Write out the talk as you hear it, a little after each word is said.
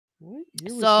What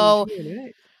year was So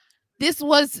TNA? this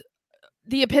was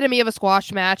the epitome of a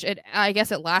squash match. I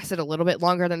guess it lasted a little bit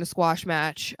longer than a squash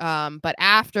match. But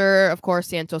after, of course,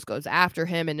 Santos goes after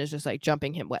him and is just like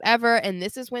jumping him, whatever. And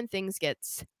this is when things get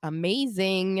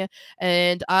amazing.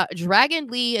 And Dragon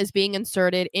Lee is being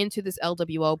inserted into this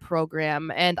LWO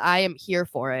program, and I am here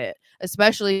for it,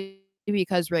 especially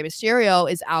because Rey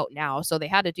Mysterio is out now. So they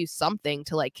had to do something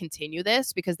to like continue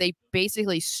this, because they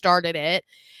basically started it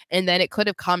and then it could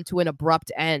have come to an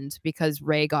abrupt end because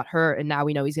Rey got hurt and now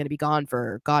we know he's going to be gone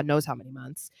for God knows how many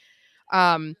months.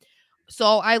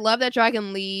 So I love that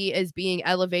Dragon Lee is being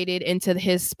elevated into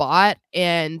his spot,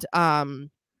 and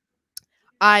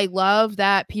I love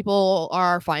that people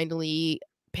are finally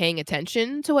paying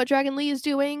attention to what Dragon Lee is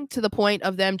doing, to the point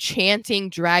of them chanting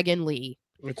Dragon Lee.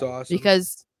 It's awesome.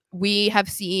 Because we have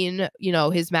seen, you know,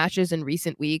 his matches in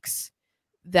recent weeks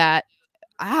that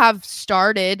have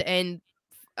started and,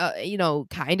 you know,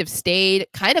 kind of stayed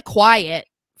kind of quiet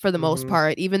for the most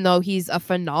part, even though he's a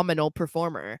phenomenal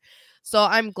performer. So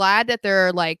I'm glad that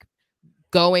they're like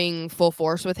going full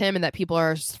force with him and that people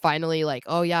are finally like,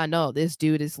 oh yeah, no, this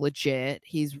dude is legit.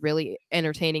 He's really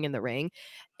entertaining in the ring.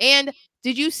 And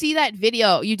did you see that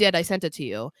video? You did. I sent it to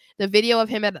you. The video of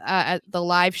him at the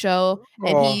live show,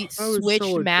 and he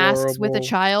switched masks with a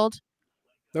child.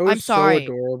 That was I'm sorry. so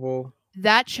adorable.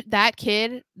 That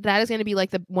kid, that is going to be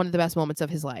like one of the best moments of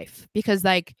his life, because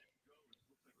like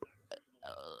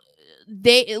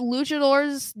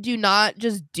luchadors do not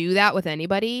just do that with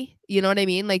anybody. You know what I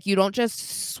mean? Like, you don't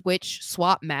just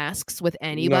swap masks with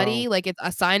anybody. No. Like, it's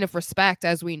a sign of respect,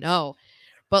 as we know,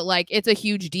 but like, it's a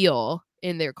huge deal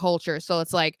in their culture. So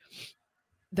it's like,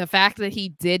 the fact that he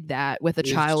did that with a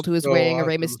child who was wearing a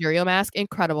Rey Mysterio mask,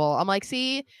 incredible. I'm like,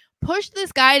 see, push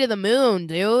this guy to the moon,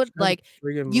 dude. Like,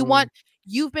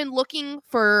 you've been looking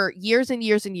for years and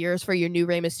years and years for your new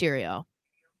Rey Mysterio.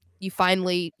 You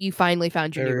finally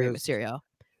found your new Rey Mysterio.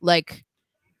 Like,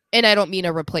 and I don't mean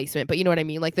a replacement, but you know what I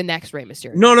mean? Like the next Rey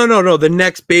Mysterio. No. The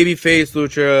next babyface,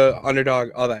 lucha, underdog,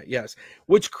 all that. Yes.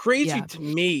 What's crazy to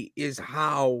me is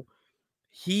how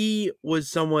he was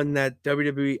someone that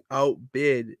WWE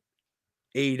outbid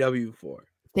AEW for.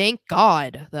 Thank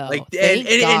God, though. Like, Thank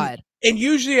God. And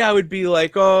usually I would be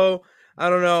like, oh, I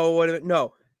don't know.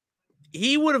 No.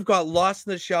 He would have got lost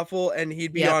in the shuffle and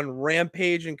he'd be on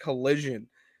Rampage and Collision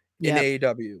in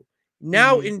AEW.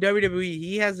 Now in WWE,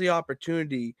 he has the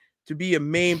opportunity to be a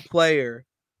main player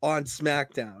on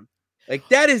SmackDown. Like,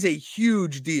 that is a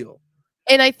huge deal.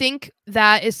 And I think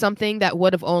that is something that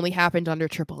would have only happened under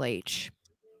Triple H.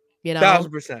 You know?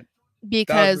 1000%.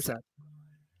 Because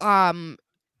 1000%.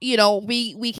 You know,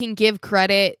 we can give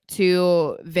credit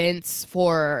to Vince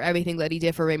for everything that he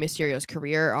did for Rey Mysterio's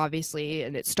career, obviously,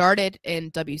 and it started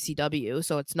in WCW,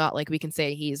 so it's not like we can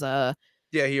say he's a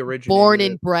he originated born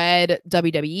and bred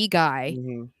WWE guy.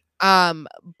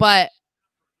 But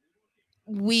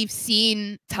we've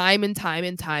seen time and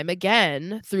time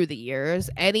again through the years,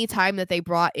 anytime that they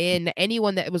brought in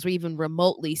anyone that was even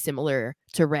remotely similar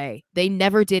to Rey, they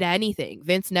never did anything.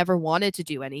 Vince never wanted to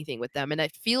do anything with them. And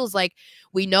it feels like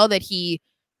we know that he,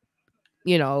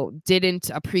 you know,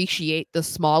 didn't appreciate the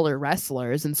smaller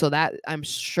wrestlers. And so that, I'm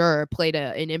sure, played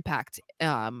an impact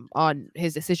on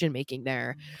his decision making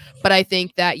there. But I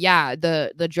think that,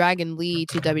 the Dragon Lee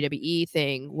to WWE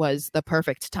thing was the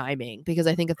perfect timing, because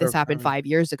I think if this happened 5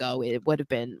 years ago, it would have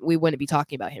been, we wouldn't be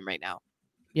talking about him right now.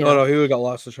 No, he would have got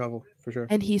lost in trouble for sure.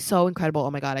 And he's so incredible.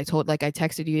 Oh my God. I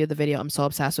texted you the video. I'm so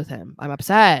obsessed with him. I'm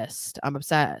obsessed.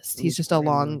 He's just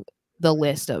along the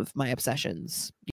list of my obsessions.